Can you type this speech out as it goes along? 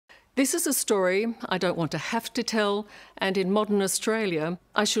This is a story I don't want to have to tell, and in modern Australia,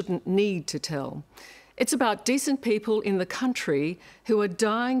 I shouldn't need to tell. It's about decent people in the country who are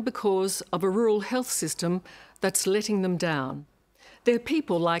dying because of a rural health system that's letting them down. They're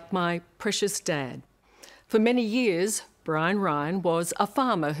people like my precious dad. For many years, Bryan Ryan was a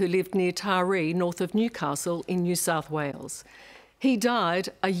farmer who lived near Taree, north of Newcastle in New South Wales. He died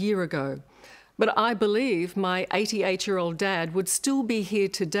a year ago. But I believe my 88-year-old dad would still be here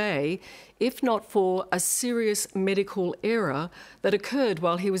today if not for a serious medical error that occurred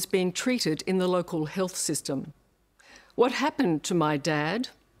while he was being treated in the local health system. What happened to my dad,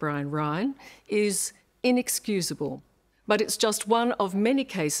 Bryan Ryan, is inexcusable, but it's just one of many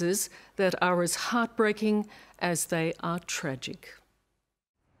cases that are as heartbreaking as they are tragic.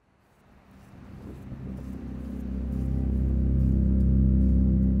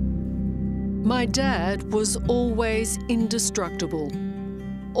 My dad was always indestructible,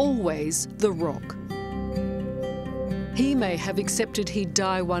 always the rock. He may have accepted he'd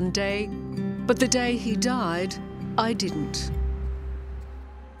die one day, but the day he died, I didn't.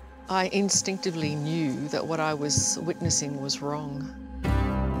 I instinctively knew that what I was witnessing was wrong.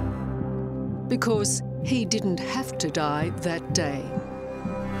 Because he didn't have to die that day.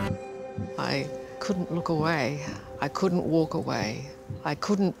 I couldn't look away. I couldn't walk away. I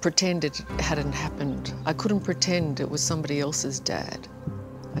couldn't pretend it hadn't happened. I couldn't pretend it was somebody else's dad.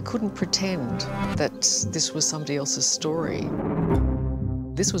 I couldn't pretend that this was somebody else's story.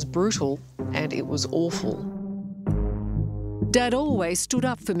 This was brutal and it was awful. Dad always stood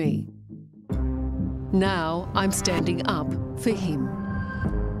up for me. Now I'm standing up for him.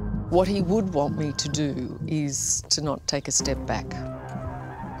 What he would want me to do is to not take a step back,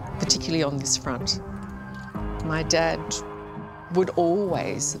 particularly on this front. My dad would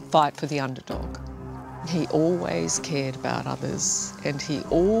always fight for the underdog. He always cared about others and he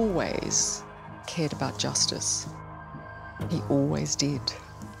always cared about justice. He always did.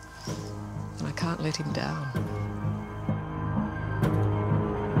 And I can't let him down.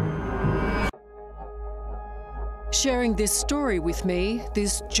 Sharing this story with me,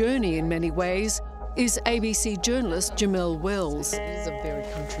 this journey in many ways, is ABC journalist Jamelle Wells. It is a very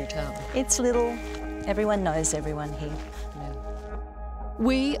country town. It's little. Everyone knows everyone here.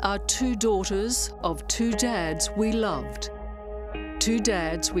 We are two daughters of two dads we loved. Two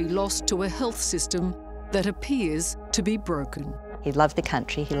dads we lost to a health system that appears to be broken. He loved the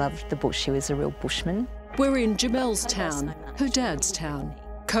country, he loved the bush, he was a real bushman. We're in Jamelle's town, her dad's town,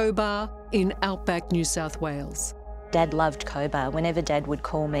 Cobar in outback New South Wales. Dad loved Cobar. Whenever Dad would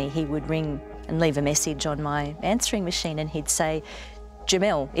call me, he would ring and leave a message on my answering machine and he'd say,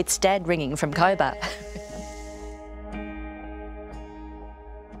 "Jamelle, it's Dad ringing from Cobar."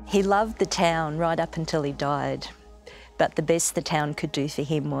 He loved the town right up until he died, but the best the town could do for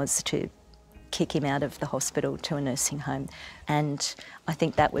him was to kick him out of the hospital to a nursing home. And I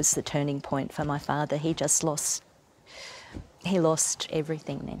think that was the turning point for my father. He lost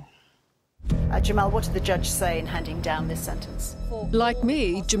everything then. Jamelle, what did the judge say in handing down this sentence? Like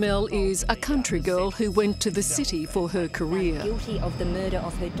me, Jamelle is a country girl who went to the city for her career. Guilty of the murder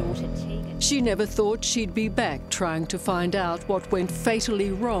of her daughter Tegan. She never thought she'd be back trying to find out what went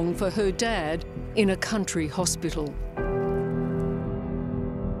fatally wrong for her dad in a country hospital.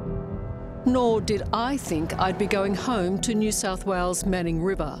 Nor did I think I'd be going home to New South Wales Manning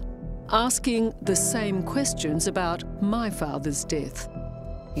River, asking the same questions about my father's death.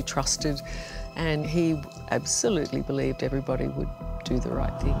 He trusted and he absolutely believed everybody would do the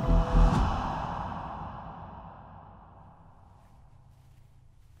right thing.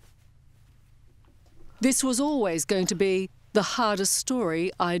 This was always going to be the hardest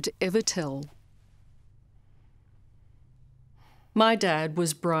story I'd ever tell. My dad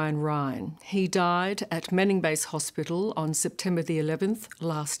was Bryan Ryan. He died at Manning Base Hospital on September the 11th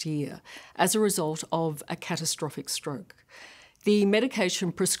last year as a result of a catastrophic stroke. The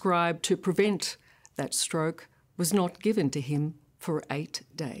medication prescribed to prevent that stroke was not given to him for 8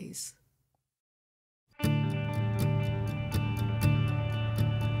 days.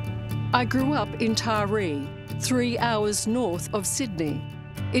 I grew up in Taree, 3 hours north of Sydney.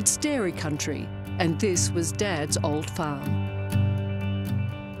 It's dairy country, and this was Dad's old farm.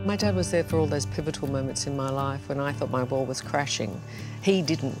 My dad was there for all those pivotal moments in my life when I thought my world was crashing. He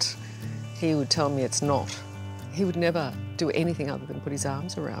didn't. He would tell me it's not. He would never do anything other than put his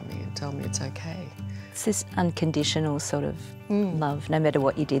arms around me and tell me it's okay. It's this unconditional sort of love. No matter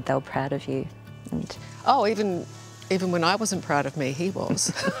what you did, they were proud of you. And oh, even when I wasn't proud of me, he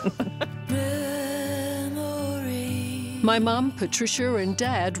was. My mum, Patricia, and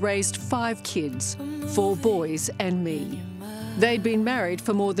Dad raised 5 kids, 4 boys and me. They'd been married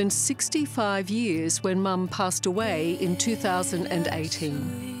for more than 65 years when Mum passed away in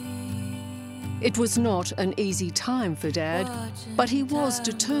 2018. It was not an easy time for Dad, but he was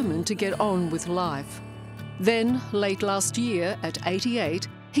determined to get on with life. Then, late last year, at 88,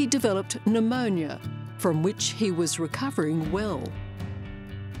 he developed pneumonia, from which he was recovering well.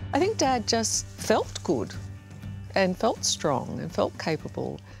 I think Dad just felt good and felt strong and felt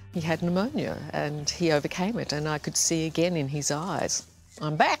capable. He had pneumonia and he overcame it, and I could see again in his eyes,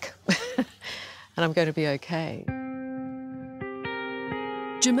 I'm back and I'm going to be okay.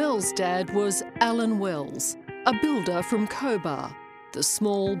 Jamel's dad was Alan Wells, a builder from Cobar, the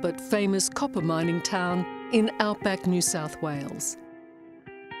small but famous copper mining town in outback New South Wales.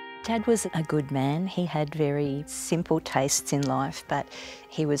 Dad was a good man. He had very simple tastes in life, but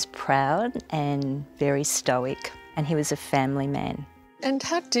he was proud and very stoic, and he was a family man. And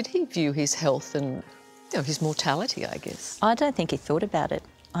how did he view his health and his mortality, I guess? I don't think he thought about it.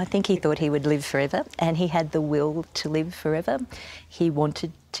 I think he thought he would live forever, and he had the will to live forever. He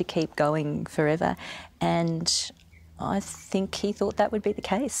wanted to keep going forever, and I think he thought that would be the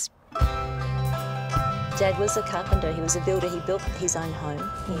case. Dad was a carpenter, he was a builder, he built his own home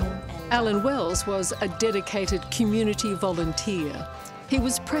here. Alan Wells was a dedicated community volunteer. He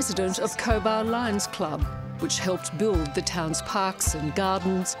was president of Cobar Lions Club, which helped build the town's parks and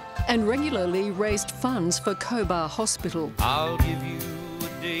gardens and regularly raised funds for Cobar Hospital. I'll give you a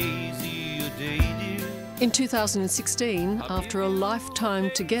daisy, a day, dear. In 2016, after a lifetime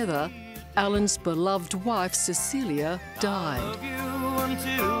together, Alan's beloved wife, Cecilia, died. Love you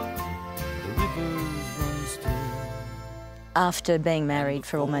until the rivers run still. After being married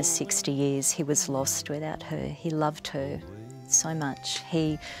for almost 60 years, he was lost without her. He loved her so much.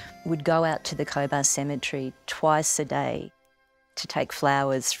 He would go out to the Cobar Cemetery twice a day to take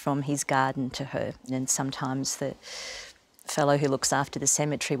flowers from his garden to her. And sometimes the fellow who looks after the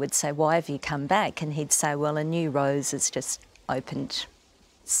cemetery would say, "Why have you come back?" And he'd say, "Well, a new rose has just opened,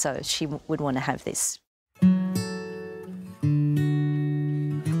 so she would want to have this."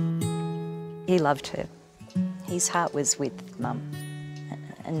 He loved her. His heart was with Mum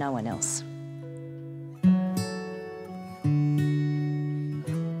and no one else.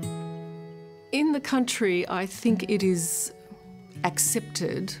 In the country, I think it is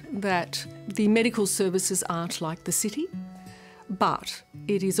accepted that the medical services aren't like the city, but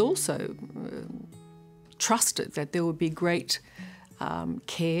it is also trusted that there will be great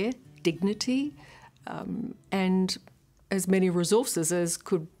care, dignity, and as many resources as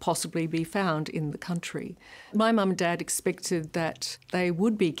could possibly be found in the country. My mum and dad expected that they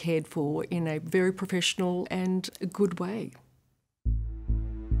would be cared for in a very professional and a good way.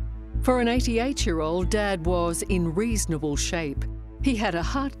 For an 88-year-old, Dad was in reasonable shape. He had a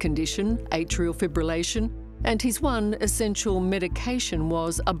heart condition, atrial fibrillation, and his one essential medication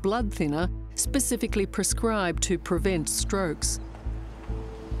was a blood thinner specifically prescribed to prevent strokes.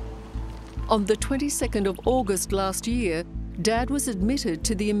 On the 22nd of August last year, Dad was admitted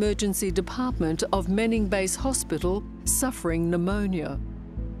to the emergency department of Menning Base Hospital suffering pneumonia.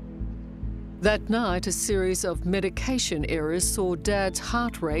 That night, a series of medication errors saw Dad's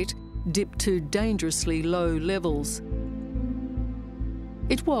heart rate dip to dangerously low levels.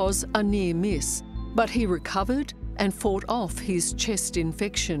 It was a near miss, but he recovered and fought off his chest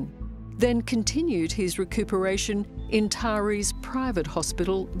infection, then continued his recuperation in Taree's private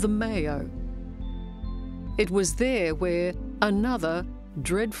hospital, the Mayo. It was there where another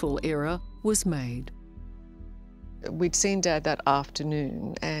dreadful error was made. We'd seen Dad that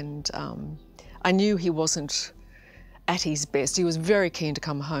afternoon, and I knew he wasn't at his best. He was very keen to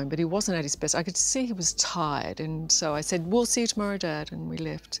come home, but he wasn't at his best. I could see he was tired, and so I said, "We'll see you tomorrow, Dad," and we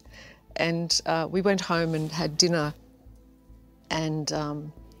left. And we went home and had dinner, and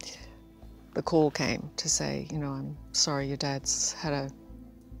the call came to say, "I'm sorry, your dad's had a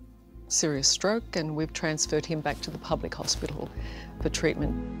serious stroke and we've transferred him back to the public hospital for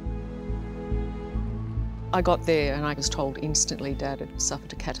treatment." I got there and I was told instantly Dad had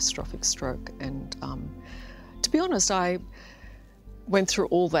suffered a catastrophic stroke, and to be honest, I went through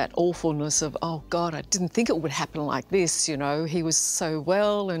all that awfulness of, oh God, I didn't think it would happen like this, he was so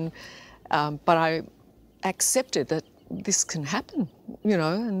well, and but I accepted that this can happen,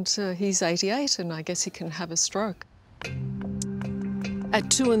 and he's 88 and I guess he can have a stroke. At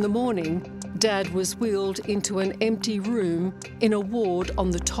 2 a.m, Dad was wheeled into an empty room in a ward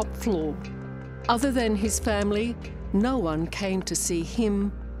on the top floor. Other than his family, no one came to see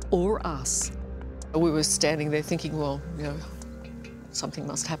him or us. We were standing there thinking, well, something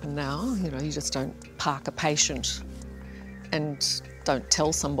must happen now. You just don't park a patient and don't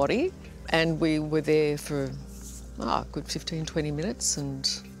tell somebody. And we were there for a good 15, 20 minutes, and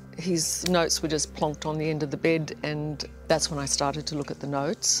his notes were just plonked on the end of the bed, and that's when I started to look at the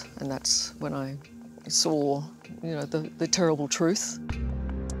notes, and that's when I saw, you know, the terrible truth.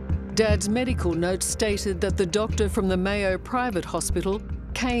 Dad's medical notes stated that the doctor from the Mayo Private Hospital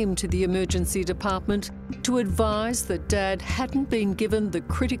came to the emergency department to advise that Dad hadn't been given the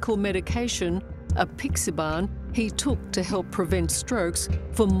critical medication, apixaban, he took to help prevent strokes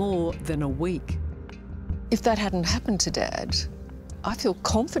for more than a week. If that hadn't happened to Dad, I feel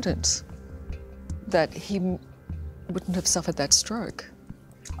confident that he wouldn't have suffered that stroke.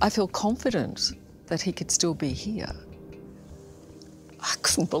 I feel confident that he could still be here. I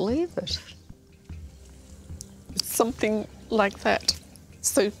couldn't believe it. Something like that,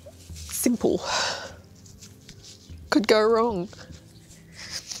 so simple, could go wrong.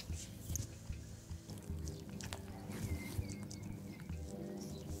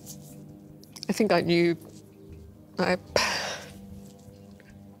 I think I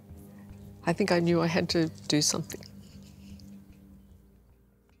knew I had to do something.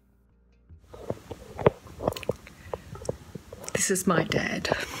 This is my dad.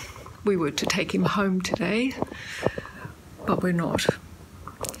 We were to take him home today, but we're not,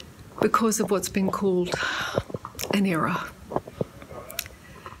 because of what's been called an error.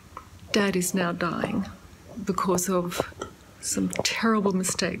 Dad is now dying because of some terrible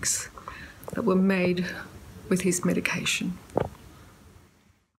mistakes that were made with his medication.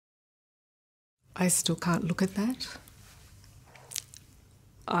 I still can't look at that.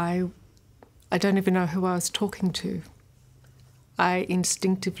 I don't even know who I was talking to. I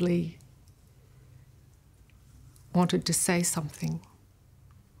instinctively wanted to say something.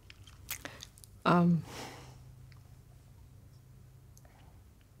 I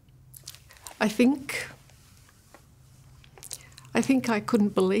think I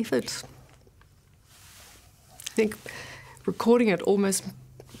couldn't believe it. I think recording it almost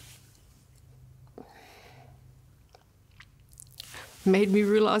made me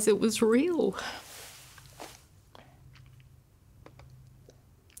realise it was real.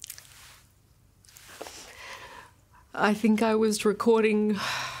 I think I was recording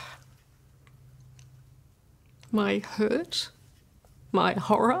my hurt, my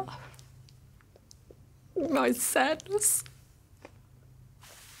horror, my sadness,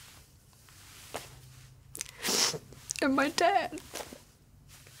 and my dad.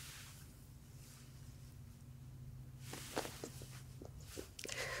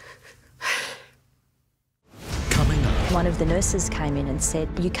 Coming up, One of the nurses came in and said,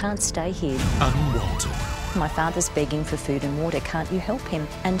 "You can't stay here. unwanted. My father's begging for food and water. Can't you help him?"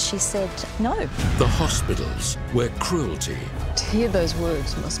 And she said, "No." The hospitals where cruelty, To hear those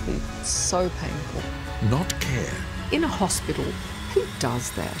words must be so painful. not care, In a hospital, who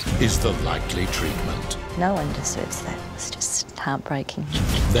does that? is the likely treatment. No one deserves that. It's just heartbreaking.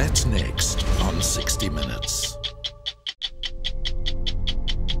 That's next on 60 Minutes.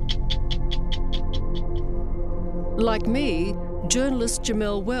 Like me, journalist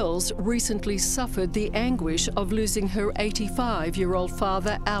Jamelle Wells recently suffered the anguish of losing her 85-year-old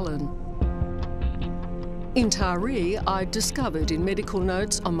father, Alan. In Taree, I discovered in medical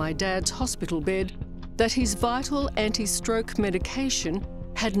notes on my dad's hospital bed that his vital anti-stroke medication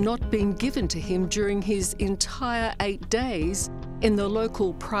had not been given to him during his entire 8 days in the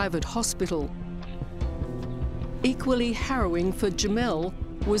local private hospital. Equally harrowing for Jamelle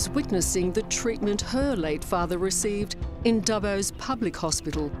was witnessing the treatment her late father received in Dubbo's public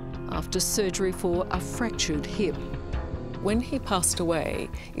hospital after surgery for a fractured hip. When he passed away,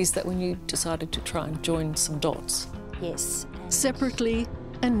 is that when you decided to try and join some dots? Yes. Separately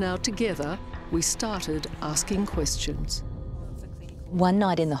and now together, we started asking questions. One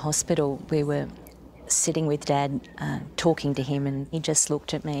night in the hospital, we were sitting with Dad, talking to him, and he just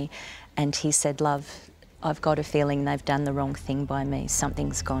looked at me and he said, "Love, I've got a feeling they've done the wrong thing by me.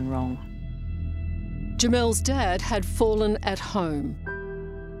 Something's gone wrong." Jamelle's dad had fallen at home.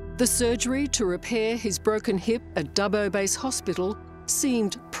 The surgery to repair his broken hip at Dubbo Base Hospital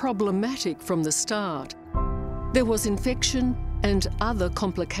seemed problematic from the start. There was infection and other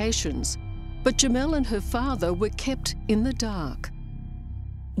complications, but Jamelle and her father were kept in the dark.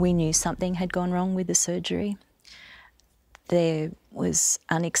 We knew something had gone wrong with the surgery. There was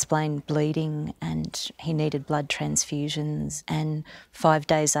unexplained bleeding and he needed blood transfusions, and 5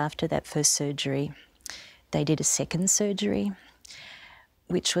 days after that first surgery, they did a second surgery,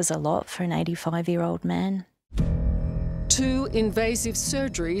 which was a lot for an 85-year-old man. 2 invasive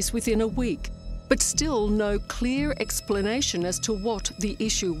surgeries within a week, but still no clear explanation as to what the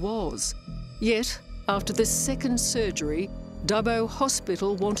issue was. Yet, after the second surgery, Dubbo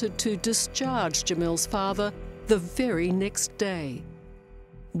Hospital wanted to discharge Jamelle's father the very next day.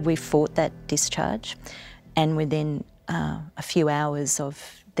 We fought that discharge, and within a few hours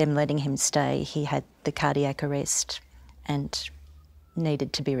of them letting him stay, he had the cardiac arrest and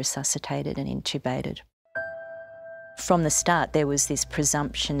needed to be resuscitated and intubated. From the start, there was this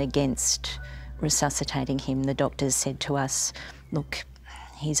presumption against resuscitating him. The doctors said to us, look,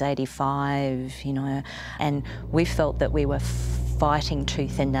 he's 85, you know, and we felt that we were fighting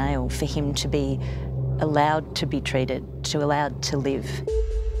tooth and nail for him to be allowed to be treated, allowed to live.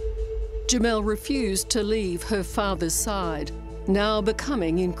 Jamel refused to leave her father's side, now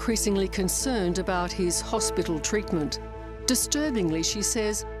becoming increasingly concerned about his hospital treatment. Disturbingly, she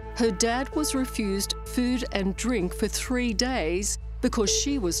says, her dad was refused food and drink for 3 days because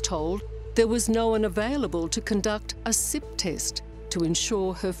she was told there was no one available to conduct a sip test to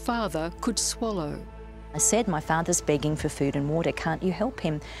ensure her father could swallow. I said, my father's begging for food and water, can't you help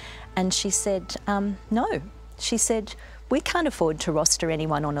him? And she said, no. She said, we can't afford to roster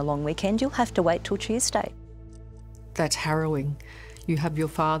anyone on a long weekend, you'll have to wait till Tuesday. That's harrowing. You have your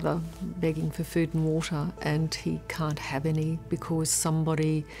father begging for food and water and he can't have any because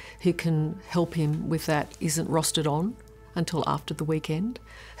somebody who can help him with that isn't rostered on until after the weekend.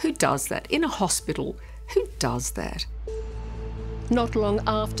 Who does that? In a hospital, who does that? Not long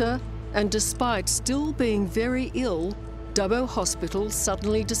after, and despite still being very ill, Dubbo Hospital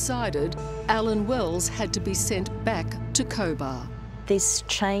suddenly decided Alan Wells had to be sent back to Cobar. This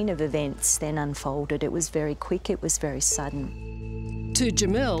chain of events then unfolded. It was very quick, it was very sudden. To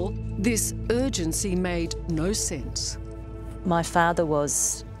Jamel, this urgency made no sense. My father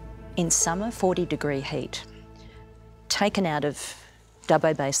was, in summer, 40-degree heat, taken out of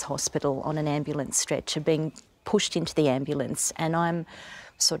Dubbo Base Hospital on an ambulance stretcher, being pushed into the ambulance, and I'm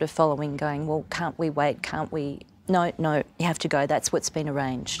sort of following, going, well, can't we wait, can't we? No, you have to go, that's what's been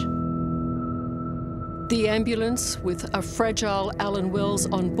arranged. The ambulance, with a fragile Alan Wells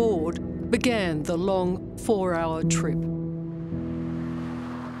on board, began the long 4-hour trip.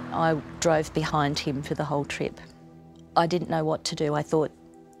 I drove behind him for the whole trip. I didn't know what to do. I thought,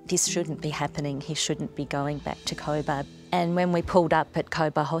 this shouldn't be happening, he shouldn't be going back to Cobar. And when we pulled up at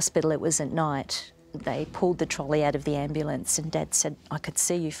Cobar Hospital, it was at night. They pulled the trolley out of the ambulance and Dad said, I could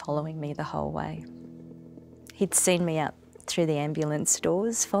see you following me the whole way. He'd seen me up through the ambulance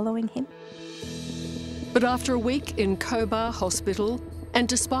doors following him. But after a week in Cobar Hospital, and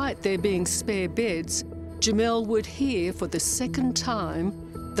despite there being spare beds, Jamel would hear for the second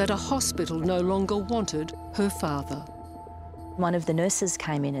time that a hospital no longer wanted her father. One of the nurses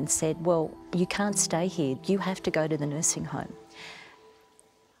came in and said, well, you can't stay here, you have to go to the nursing home.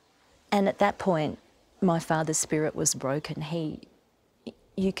 And at that point, my father's spirit was broken.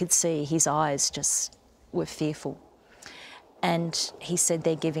 You could see his eyes just were fearful. And he said,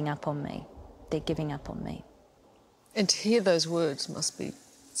 they're giving up on me. They're giving up on me. And to hear those words must be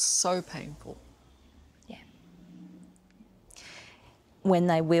so painful. Yeah. When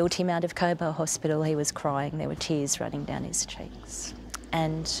they wheeled him out of Cobar Hospital, he was crying. There were tears running down his cheeks.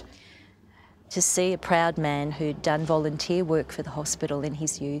 And to see a proud man who'd done volunteer work for the hospital in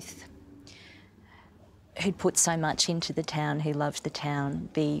his youth, who'd put so much into the town, who loved the town,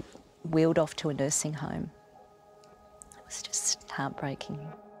 be wheeled off to a nursing home. It was just heartbreaking.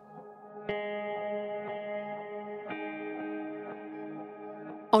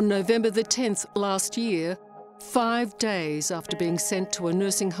 On November the 10th last year, 5 days after being sent to a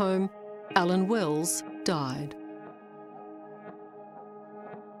nursing home, Alan Wells died.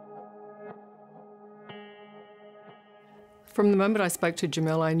 From the moment I spoke to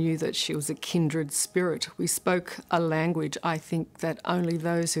Jamel, I knew that she was a kindred spirit. We spoke a language, I think, that only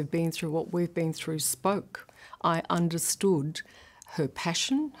those who've been through what we've been through spoke. I understood her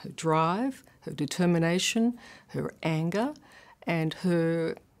passion, her drive, her determination, her anger, and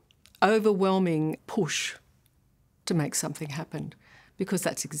her overwhelming push to make something happen, because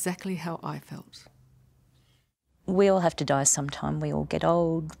that's exactly how I felt. We all have to die sometime. We all get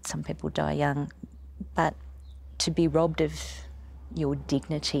old, some people die young, but to be robbed of your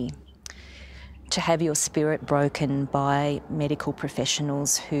dignity, to have your spirit broken by medical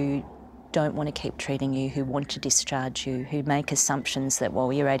professionals who don't want to keep treating you, who want to discharge you, who make assumptions that,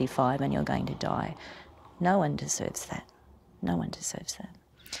 well, you're 85 and you're going to die. No one deserves that. No one deserves that.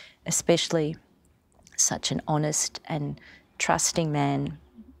 Especially such an honest and trusting man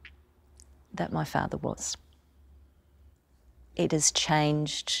that my father was. It has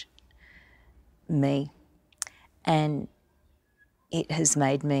changed me, and it has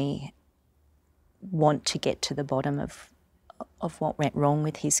made me want to get to the bottom of what went wrong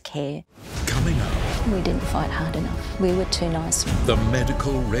with his care. Coming up, we didn't fight hard enough. We were too nice. the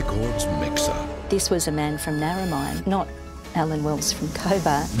Medical Records Mixer. This was a man from Narromine, not Alan Wells from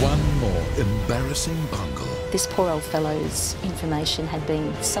Cobar. One more embarrassing bungle. This poor old fellow's information had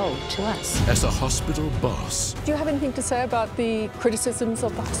been sold to us. As a hospital boss Do you have anything to say about the criticisms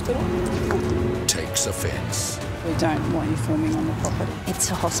of the hospital? takes offence. We don't want you filming on the property.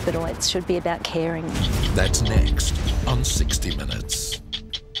 It's a hospital, it should be about caring. That's next on 60 Minutes.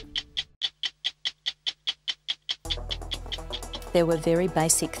 There were very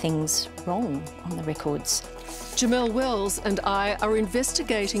basic things wrong on the records. Jamel Wells and I are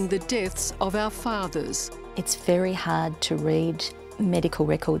investigating the deaths of our fathers. It's very hard to read medical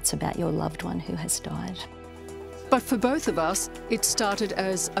records about your loved one who has died. But for both of us, it started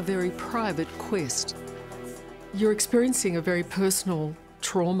as a very private quest. You're experiencing a very personal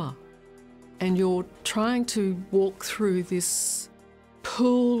trauma and you're trying to walk through this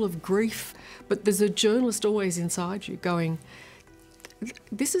pool of grief, but there's a journalist always inside you going,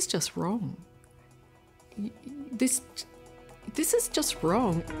 this is just wrong. This is just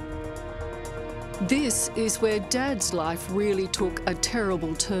wrong. This is where Dad's life really took a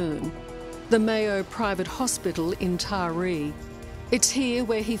terrible turn. The Mayo Private Hospital in Taree. It's here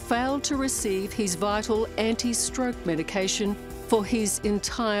where he failed to receive his vital anti-stroke medication for his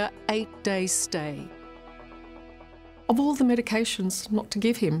entire 8-day stay. Of all the medications not to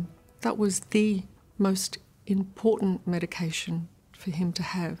give him, that was the most important medication for him to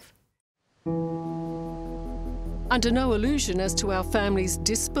have. Under no illusion as to our family's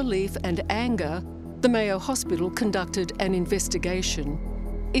disbelief and anger, the Mayo Hospital conducted an investigation.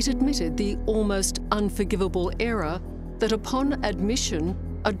 It admitted the almost unforgivable error that upon admission,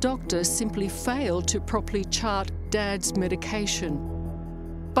 a doctor simply failed to properly chart Dad's medication.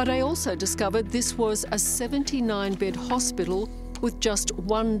 But I also discovered this was a 79-bed hospital with just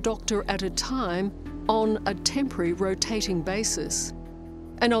one doctor at a time on a temporary rotating basis.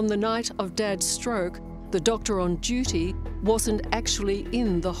 And on the night of Dad's stroke, the doctor on duty wasn't actually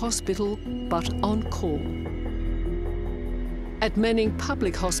in the hospital, but on call. At Manning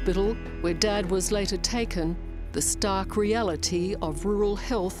Public Hospital, where Dad was later taken, the stark reality of rural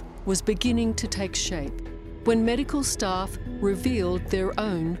health was beginning to take shape when medical staff revealed their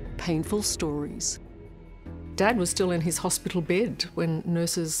own painful stories. Dad was still in his hospital bed when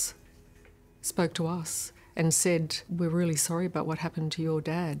nurses spoke to us and said, "We're really sorry about what happened to your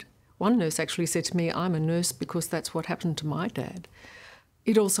dad." One nurse actually said to me, "I'm a nurse because that's what happened to my dad."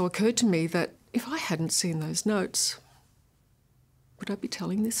 It also occurred to me that if I hadn't seen those notes, would I be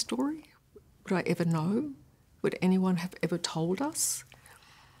telling this story? Would I ever know? Would anyone have ever told us?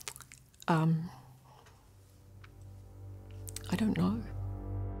 I don't know.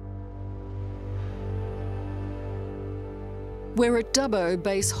 We're at Dubbo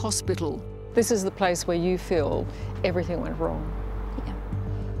Base Hospital. This is the place where you feel everything went wrong. Yeah.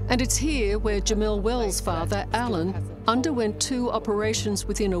 And it's here where Jamel Wells' father, Alan, underwent 2 operations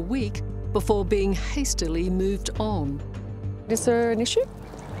within a week before being hastily moved on. Is there an issue?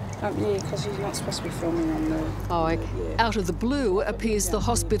 Yeah, because you're not supposed to be filming on the... Oh, okay. Out of the blue appears the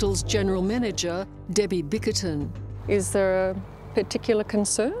hospital's general manager, Debbie Bickerton. Is there a particular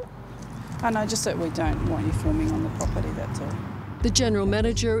concern? Oh, no, just that we don't want you filming on the property, that's all. The general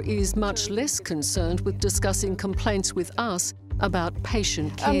manager is much less concerned with discussing complaints with us about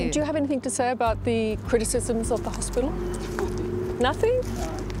patient care. Do you have anything to say about the criticisms of the hospital? Nothing?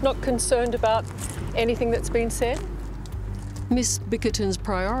 Not concerned about anything that's been said? Miss Bickerton's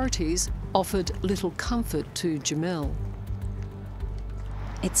priorities offered little comfort to Jamel.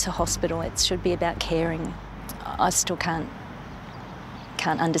 It's a hospital, it should be about caring. I still can't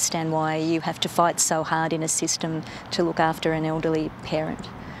understand why you have to fight so hard in a system to look after an elderly parent.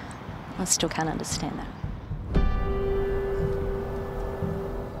 I still can't understand that.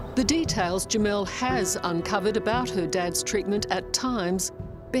 The details Jamel has uncovered about her dad's treatment at times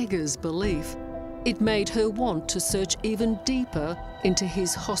beggars belief. It made her want to search even deeper into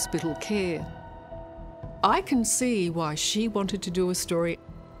his hospital care. I can see why she wanted to do a story,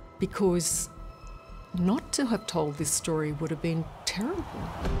 because not to have told this story would have been terrible.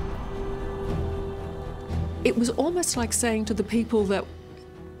 It was almost like saying to the people that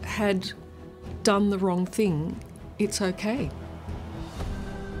had done the wrong thing, it's okay.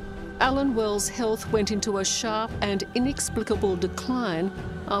 Alan Wells' health went into a sharp and inexplicable decline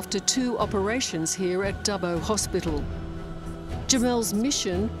after 2 operations here at Dubbo Hospital. Jamel's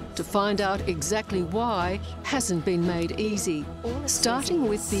mission to find out exactly why hasn't been made easy, starting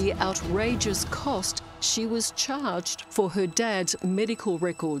with the outrageous cost she was charged for her dad's medical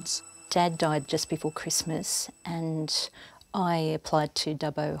records. Dad died just before Christmas and I applied to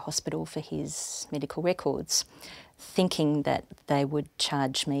Dubbo Hospital for his medical records. thinking that they would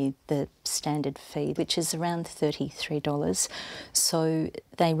charge me the standard fee, which is around $33. So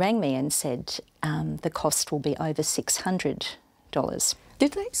they rang me and said the cost will be over $600.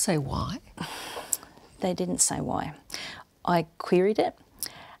 Did they say why? They didn't say why. I queried it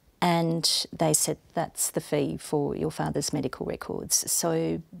and they said that's the fee for your father's medical records.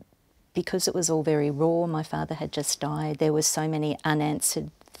 So because it was all very raw, my father had just died, there were so many unanswered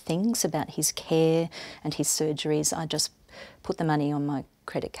things about his care and his surgeries. I just put the money on my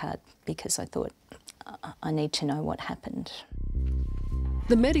credit card because I thought I need to know what happened.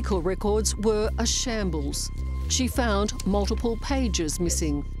 The medical records were a shambles. She found multiple pages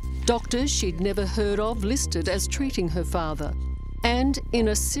missing, doctors she'd never heard of listed as treating her father, and in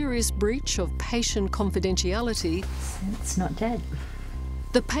a serious breach of patient confidentiality, It's not dead.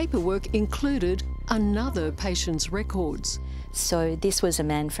 the paperwork included another patient's records. So this was a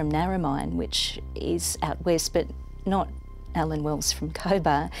man from Narromine, which is out west, but not Alan Wells from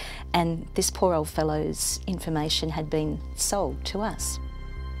Cobar, and this poor old fellow's information had been sold to us.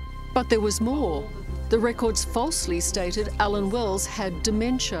 But there was more. The records falsely stated Alan Wells had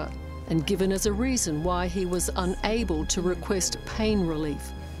dementia and given as a reason why he was unable to request pain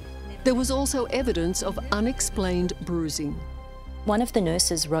relief. There was also evidence of unexplained bruising. One of the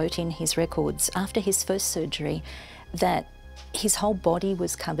nurses wrote in his records after his first surgery that his whole body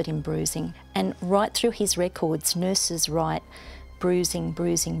was covered in bruising, and right through his records nurses write bruising,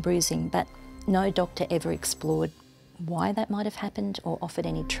 bruising, bruising, but no doctor ever explored why that might have happened or offered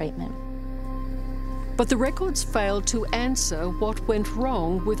any treatment. But the records failed to answer what went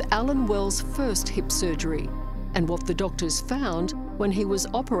wrong with Alan Wells' first hip surgery and what the doctors found when he was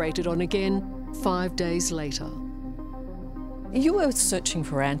operated on again 5 days later. You were searching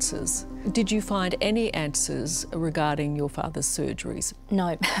for answers. Did you find any answers regarding your father's surgeries?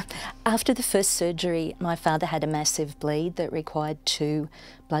 No. After the first surgery, my father had a massive bleed that required 2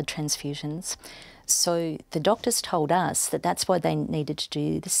 blood transfusions. So the doctors told us that that's why they needed to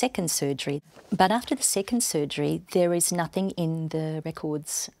do the second surgery. But after the second surgery, there is nothing in the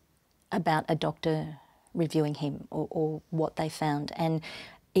records about a doctor reviewing him or what they found. And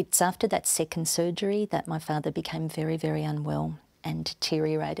it's after that second surgery that my father became very, very unwell and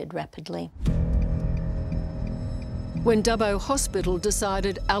deteriorated rapidly. When Dubbo Hospital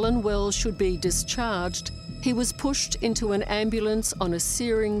decided Alan Wells should be discharged, he was pushed into an ambulance on a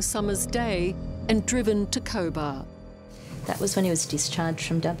searing summer's day and driven to Cobar. That was when he was discharged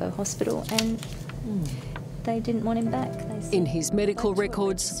from Dubbo Hospital, and they didn't want him back. In his medical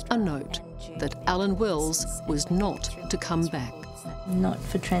records, a note that Alan Wells was not to come back. Not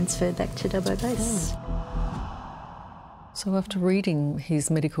for transfer back to Dubbo Base. So after reading his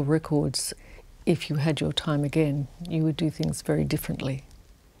medical records, if you had your time again, you would do things very differently.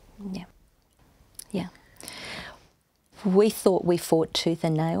 Yeah. Yeah. We thought we fought tooth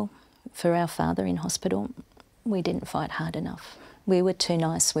and nail for our father in hospital. We didn't fight hard enough. We were too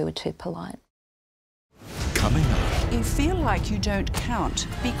nice, we were too polite. Coming up, You feel like you don't count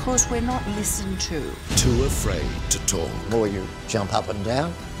because we're not listened to. too afraid to talk. The more you jump up and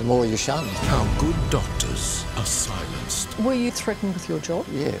down, the more you're shunned. How good doctors are silenced. Were you threatened with your job?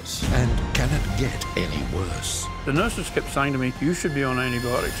 Yes. And can it get any worse? The nurses kept saying to me, you should be on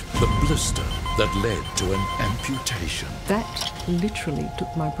antibiotics. The blister that led to an amputation. That literally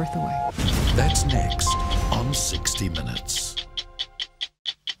took my breath away. That's next on 60 Minutes.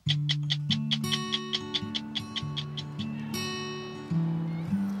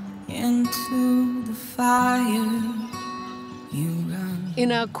 Into the fire you run.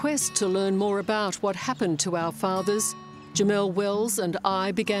 In our quest to learn more about what happened to our fathers, Jamel Wells and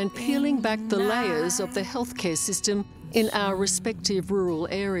I began peeling back the layers of the healthcare system in our respective rural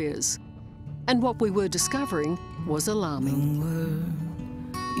areas. And what we were discovering was alarming. The world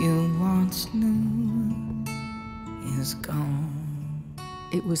you once knew is gone.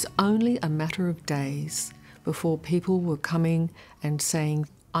 It was only a matter of days before people were coming and saying,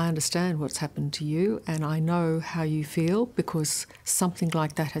 I understand what's happened to you and I know how you feel because something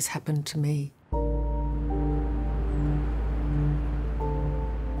like that has happened to me.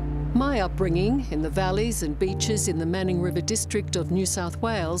 My upbringing in the valleys and beaches in the Manning River district of New South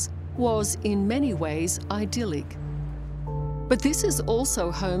Wales was in many ways idyllic. But this is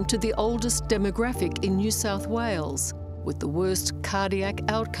also home to the oldest demographic in New South Wales, with the worst cardiac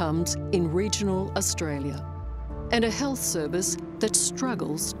outcomes in regional Australia, and a health service that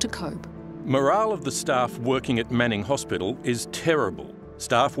struggles to cope. Morale of the staff working at Manning Hospital is terrible.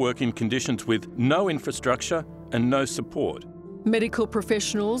 Staff work in conditions with no infrastructure and no support. Medical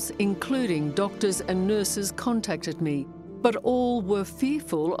professionals, including doctors and nurses, contacted me, but all were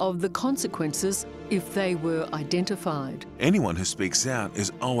fearful of the consequences if they were identified. Anyone who speaks out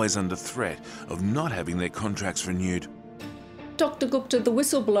is always under threat of not having their contracts renewed. Dr. Gupta, the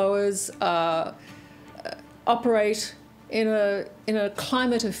whistleblowers operate in a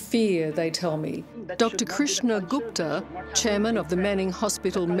climate of fear, they tell me. Dr. Krishna Gupta, chairman of the Manning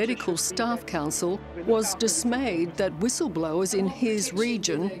Hospital Medical Staff Council, was dismayed that whistleblowers in his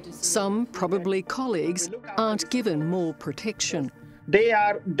region, some probably colleagues, aren't given more protection. They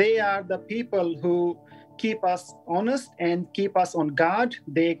are the people who keep us honest and keep us on guard.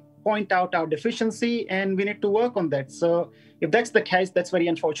 They point out our deficiency, and we need to work on that. So if that's the case, that's very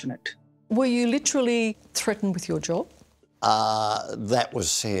unfortunate. Were you literally threatened with your job? That was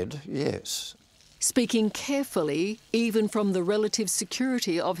said, yes. Speaking carefully, even from the relative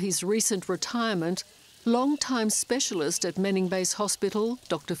security of his recent retirement, long-time specialist at Manning Base Hospital,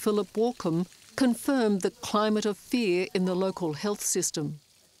 Dr. Philip Walcombe, confirmed the climate of fear in the local health system.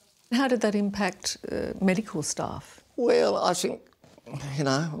 How did that impact medical staff? Well, I think, you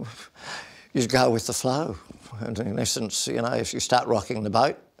know, you go with the flow. And in essence, you know, if you start rocking the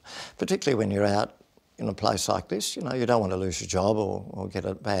boat, particularly when you're out in a place like this, you know, you don't want to lose your job or get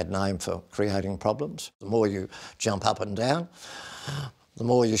a bad name for creating problems. The more you jump up and down, the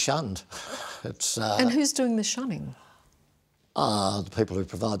more you're shunned. And who's doing the shunning? The people who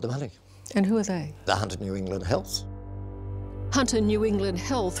provide the money. And who are they? The Hunter New England Health. Hunter New England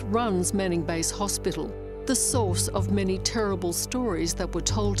Health runs Manning Base Hospital, the source of many terrible stories that were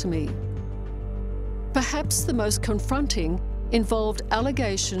told to me. Perhaps the most confronting involved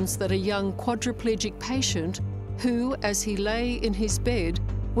allegations that a young quadriplegic patient who, as he lay in his bed,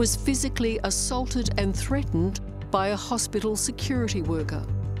 was physically assaulted and threatened by a hospital security worker.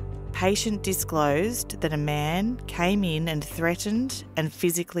 Patient disclosed that a man came in and threatened and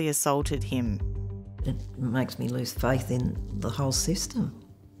physically assaulted him. It makes me lose faith in the whole system.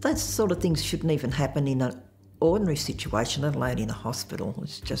 Those sort of things shouldn't even happen in an ordinary situation, let alone in a hospital.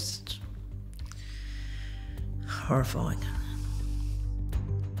 It's just horrifying.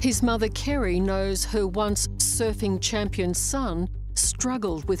 His mother, Kerry, knows her once surfing champion son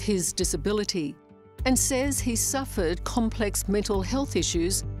struggled with his disability and says he suffered complex mental health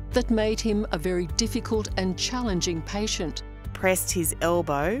issues that made him a very difficult and challenging patient. Pressed his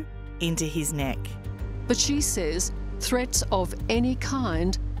elbow into his neck. But she says threats of any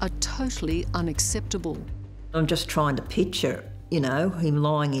kind are totally unacceptable. I'm just trying to picture, you know, him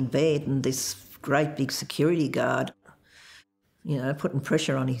lying in bed and this great big security guard, you know, putting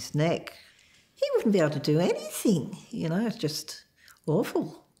pressure on his neck. He wouldn't be able to do anything, you know, it's just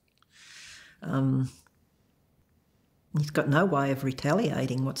awful. He's got no way of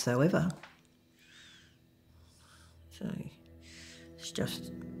retaliating whatsoever. So it's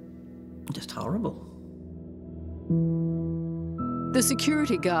just horrible. The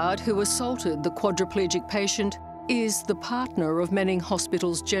security guard who assaulted the quadriplegic patient is the partner of Manning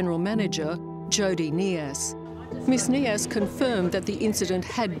Hospital's general manager, Jodie Nias. Miss Nias confirmed that the incident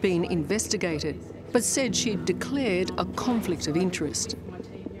had been investigated, but said she'd declared a conflict of interest.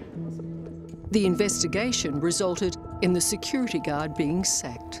 The investigation resulted in the security guard being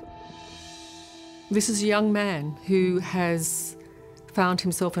sacked. This is a young man who has found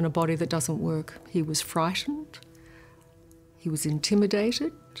himself in a body that doesn't work. He was frightened, he was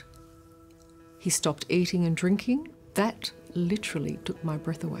intimidated, he stopped eating and drinking. That literally took my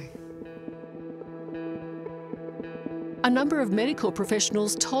breath away. A number of medical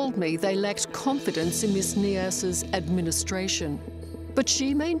professionals told me they lacked confidence in Ms. Nias's administration, but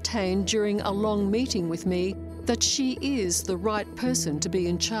she maintained during a long meeting with me that she is the right person to be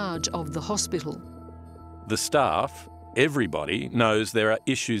in charge of the hospital. The staff, everybody, knows there are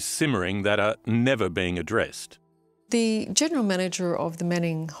issues simmering that are never being addressed. The general manager of the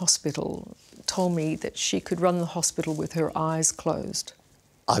Manning Hospital told me that she could run the hospital with her eyes closed.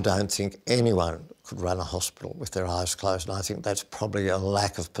 I don't think anyone could run a hospital with their eyes closed, and I think that's probably a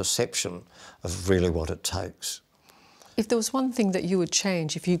lack of perception of really what it takes. If there was one thing that you would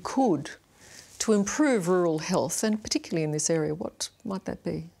change, if you could, to improve rural health, and particularly in this area, what might that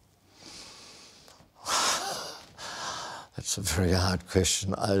be? That's a very hard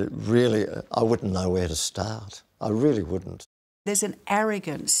question. I wouldn't know where to start. I really wouldn't. There's an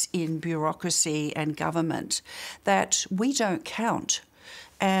arrogance in bureaucracy and government that we don't count.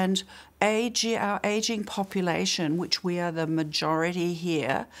 And our ageing population, which we are the majority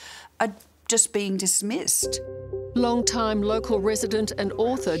here, are just being dismissed. Long-time local resident and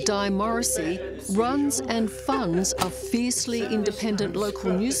author Di Morrissey runs and funds a fiercely independent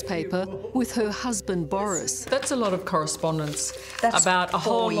local newspaper with her husband Boris. That's a lot of correspondence. That's about a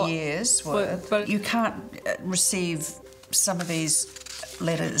whole 4 years worth. But you can't receive some of these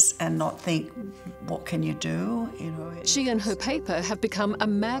letters and not think, what can you do? You know. She and her paper have become a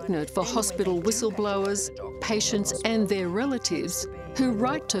magnet for hospital whistleblowers, patients and their relatives who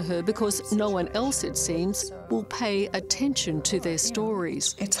write to her because no one else, it seems, will pay attention to their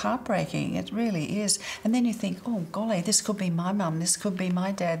stories. It's heartbreaking, it really is. And then you think, oh golly, this could be my mum, this could be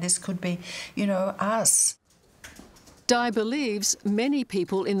my dad, this could be, you know, us. Di believes many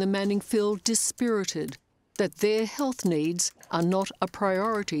people in the Manning feel dispirited, that their health needs are not a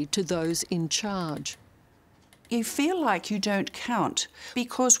priority to those in charge. You feel like you don't count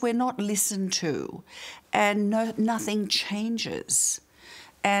because we're not listened to and nothing changes.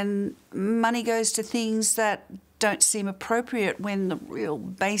 And money goes to things that don't seem appropriate when the real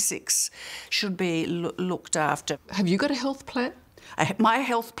basics should be looked after. Have you got a health plan? My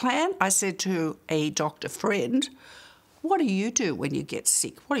health plan, I said to a doctor friend, what do you do when you get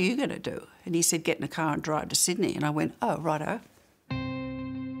sick? What are you going to do? And he said, get in a car and drive to Sydney. And I went, oh, righto.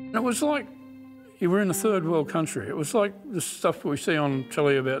 It was like you were in a third world country. It was like the stuff we see on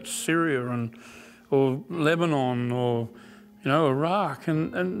telly about Syria or Lebanon or, you know, Iraq.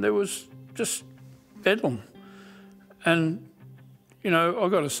 And there was just bedlam. And, you know,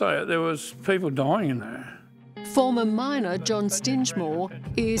 I've got to say it, there was people dying in there. Former miner John Stingemore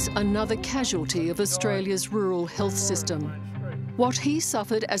is another casualty of Australia's rural health system. What he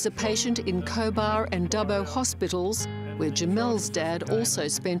suffered as a patient in Cobar and Dubbo hospitals, where Jamel's dad also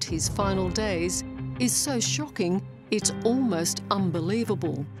spent his final days, is so shocking it's almost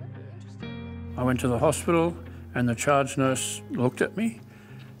unbelievable. I went to the hospital and the charge nurse looked at me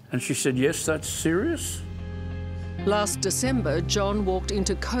and she said, yes, that's serious. Last December, John walked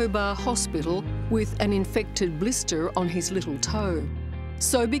into Cobar Hospital with an infected blister on his little toe.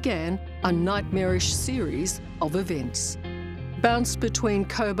 So began a nightmarish series of events. Bounced between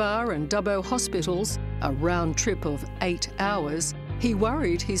Cobar and Dubbo hospitals, a round trip of 8 hours, he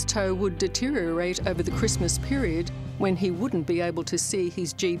worried his toe would deteriorate over the Christmas period when he wouldn't be able to see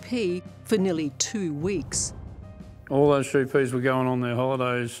his GP for nearly 2 weeks. All those GPs were going on their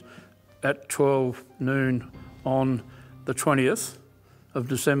holidays at 12 noon on the 20th of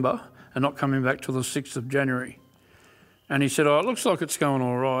December and not coming back till the 6th of January. And he said, oh, it looks like it's going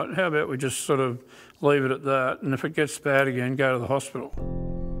all right. How about we just sort of leave it at that, and if it gets bad again, go to the hospital.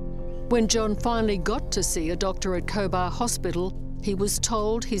 When John finally got to see a doctor at Cobar Hospital, he was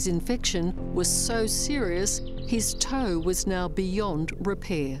told his infection was so serious his toe was now beyond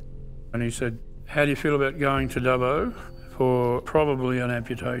repair. And he said, how do you feel about going to Dubbo for probably an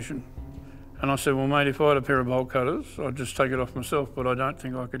amputation? And I said, well, mate, if I had a pair of bolt cutters, I'd just take it off myself, but I don't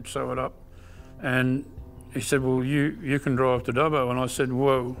think I could sew it up. And he said, well, you can drive to Dubbo. And I said,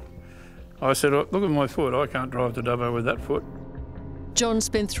 whoa. I said, look at my foot. I can't drive to Dubbo with that foot. John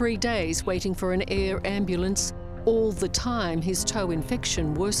spent 3 days waiting for an air ambulance, all the time his toe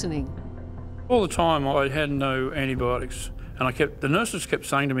infection worsening. All the time I had no antibiotics. And the nurses kept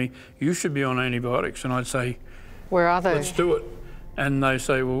saying to me, you should be on antibiotics. And I'd say, where are they? Let's do it. And they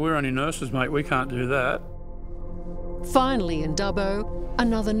say, well, we're only nurses, mate, we can't do that. Finally in Dubbo,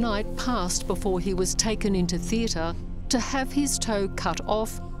 another night passed before he was taken into theatre to have his toe cut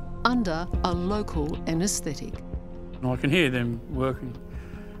off under a local anaesthetic. And I can hear them working.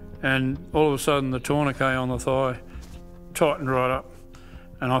 And all of a sudden the tourniquet on the thigh tightened right up.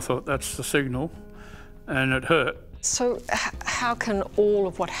 And I thought, that's the signal. And it hurt. So how can all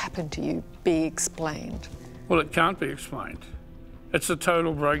of what happened to you be explained? Well, it can't be explained. It's a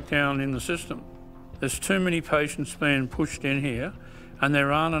total breakdown in the system. There's too many patients being pushed in here and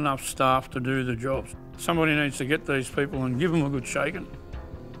there aren't enough staff to do the jobs. Somebody needs to get these people and give them a good shaking,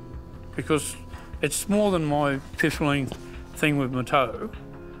 because it's more than my piffling thing with my toe.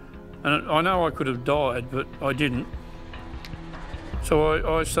 And I know I could have died, but I didn't.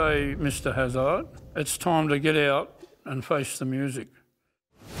 So I say, Mr. Hazard, it's time to get out and face the music.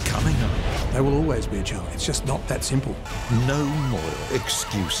 Coming up. There will always be a challenge. It's just not that simple. No more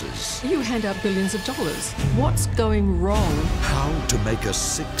excuses. You hand out billions of dollars. What's going wrong? How to make a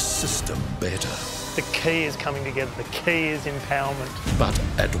sick system better. The key is coming together. The key is empowerment. But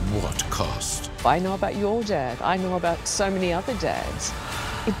at what cost? I know about your dad. I know about so many other dads.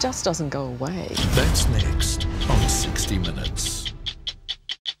 It just doesn't go away. That's next on 60 Minutes.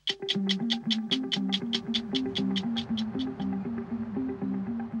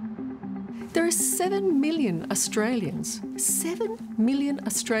 There are 7 million Australians. 7 million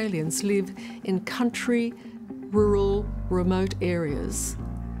Australians live in country, rural, remote areas,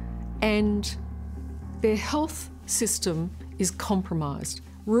 and their health system is compromised.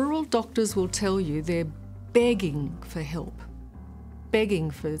 Rural doctors will tell you they're begging for help,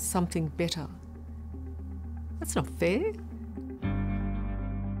 begging for something better. That's not fair.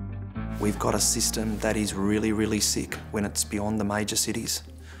 We've got a system that is really, really sick when it's beyond the major cities.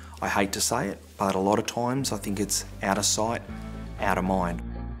 I hate to say it, but a lot of times I think it's out of sight, out of mind.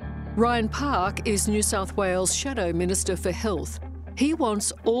 Ryan Park is New South Wales Shadow Minister for Health. He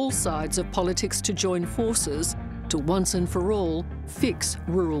wants all sides of politics to join forces to once and for all fix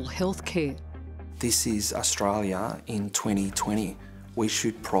rural health care. This is Australia in 2020. We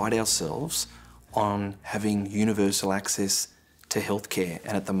should pride ourselves on having universal access to healthcare,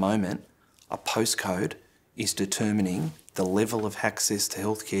 and at the moment, a postcode is determining the level of access to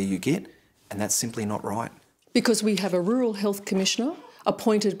healthcare you get, and that's simply not right. Because we have a Rural Health Commissioner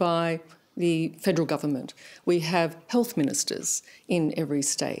appointed by the federal government. We have health ministers in every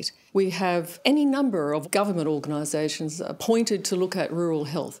state. We have any number of government organisations appointed to look at rural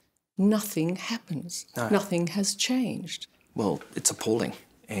health. Nothing happens. No. Nothing has changed. Well, it's appalling,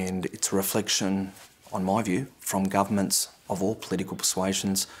 and it's a reflection, on my view, from governments of all political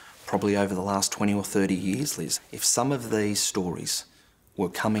persuasions, probably over the last 20 or 30 years, Liz. If some of these stories were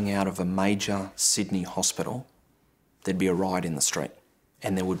coming out of a major Sydney hospital, there'd be a riot in the street,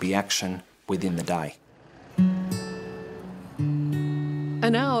 and there would be action within the day.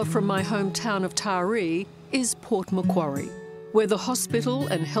 An hour from my hometown of Taree is Port Macquarie, where the hospital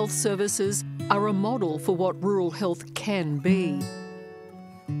and health services are a model for what rural health can be.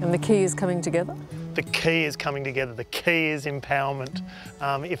 And the key is coming together? The key is coming together. The key is empowerment.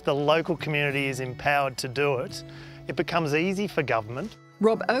 If the local community is empowered to do it, it becomes easy for government.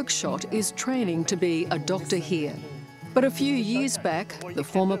 Rob Oakeshott is training to be a doctor here. But a few years back, the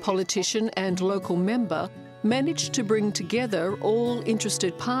former politician and local member managed to bring together all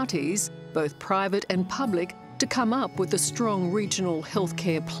interested parties, both private and public, to come up with a strong regional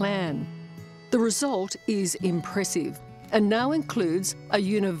healthcare plan. The result is impressive and now includes a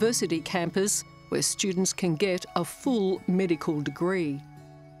university campus where students can get a full medical degree.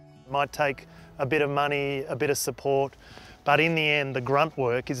 It might take a bit of money, a bit of support, but in the end, the grunt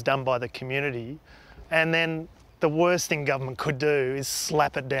work is done by the community. And then the worst thing government could do is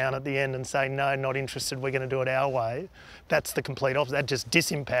slap it down at the end and say, no, not interested, we're going to do it our way. That's the complete opposite. That just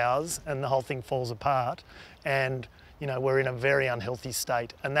disempowers and the whole thing falls apart. And, you know, we're in a very unhealthy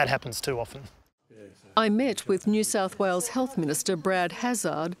state, and that happens too often. I met with New South Wales Health Minister Brad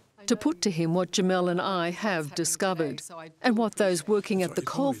Hazzard to put to him what Jamel and I have discovered and what those working at the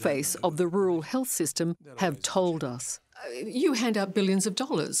coalface of the rural health system have told us. You hand out billions of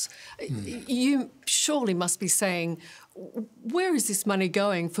dollars. You surely must be saying, where is this money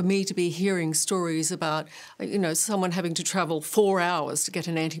going for me to be hearing stories about, you know, someone having to travel 4 hours to get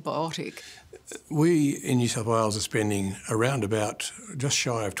an antibiotic? We in New South Wales are spending around about just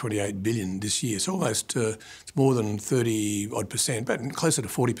shy of 28 billion this year. It's almost it's more than 30-odd%, but closer to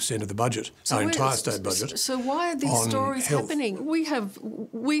 40% of the budget, our entire state budget. So why are these stories happening? We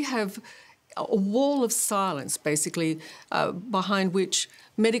have a wall of silence, basically, behind which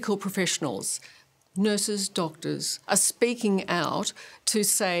medical professionals, nurses, doctors, are speaking out to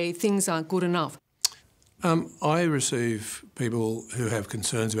say things aren't good enough. I receive people who have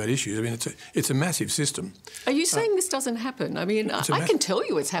concerns about issues. I mean, it's a massive system. Are you saying this doesn't happen? I mean, I can tell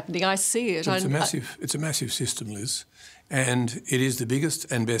you it's happening. I see it. It's a massive system, Liz, and it is the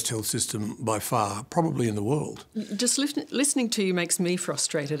biggest and best health system by far, probably in the world. Just listening to you makes me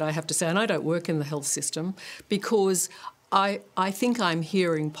frustrated, I have to say, and I don't work in the health system because I think I'm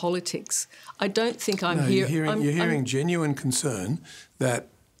hearing politics. I don't think I'm hearing... You're hearing genuine concern that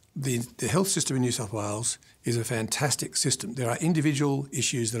the health system in New South Wales is a fantastic system. There are individual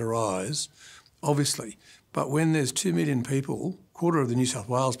issues that arise, obviously, but when there's 2 million people, quarter of the New South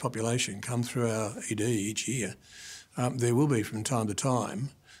Wales population come through our ED each year, there will be from time to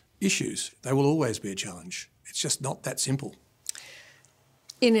time issues. They will always be a challenge. It's just not that simple.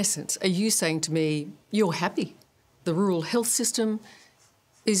 In essence, are you saying to me, you're happy? The rural health system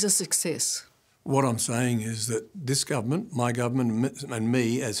is a success? What I'm saying is that this government, my government and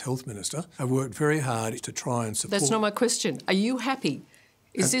me as Health Minister have worked very hard to try and support... That's not my question. Are you happy?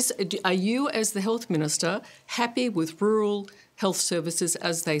 Are you as the Health Minister happy with rural health services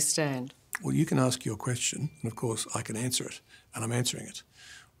as they stand? Well, you can ask your question and of course I can answer it, and I'm answering it.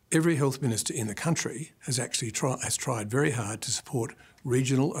 Every health minister in the country has actually tried very hard to support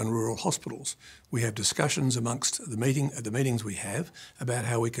regional and rural hospitals. We have discussions amongst the meetings we have about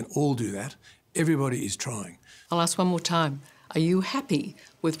how we can all do that. Everybody is trying. I'll ask one more time. Are you happy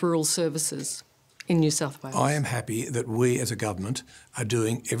with rural services in New South Wales? I am happy that we as a government are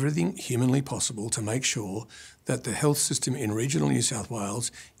doing everything humanly possible to make sure that the health system in regional New South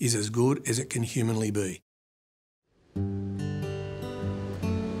Wales is as good as it can humanly be.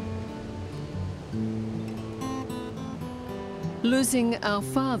 Losing our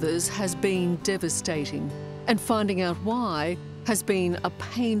fathers has been devastating, and finding out why has been a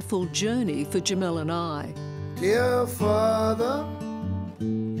painful journey for Jamel and I. Dear Father,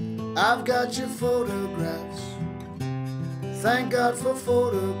 I've got your photographs. Thank God for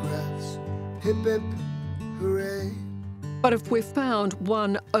photographs. Hip hip hooray. But if we've found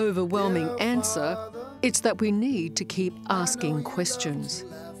one overwhelming answer, it's that we need to keep asking questions.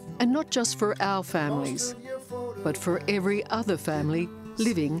 And not just for our families, but for every other family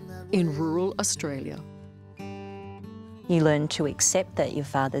living in rural Australia. You learn to accept that your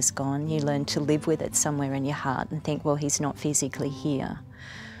father's gone. You learn to live with it somewhere in your heart and think, well, he's not physically here.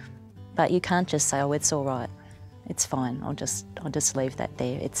 But you can't just say, oh, it's all right. It's fine. I'll just leave that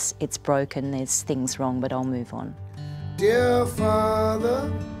there. It's broken. There's things wrong, but I'll move on. Dear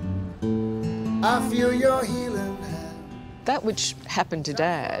Father, I feel your healing hand. That which happened to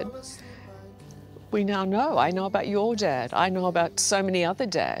Dad, we now know. I know about your dad. I know about so many other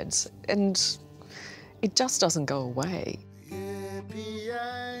dads, and it just doesn't go away.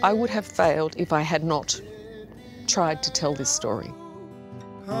 I would have failed if I had not tried to tell this story.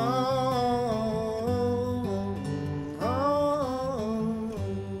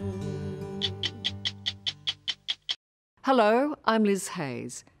 Hello, I'm Liz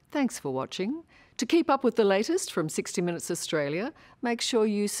Hayes. Thanks for watching. To keep up with the latest from 60 Minutes Australia, make sure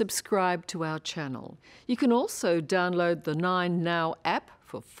you subscribe to our channel. You can also download the 9 Now app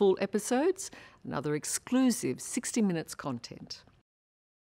for full episodes and other exclusive 60 Minutes content.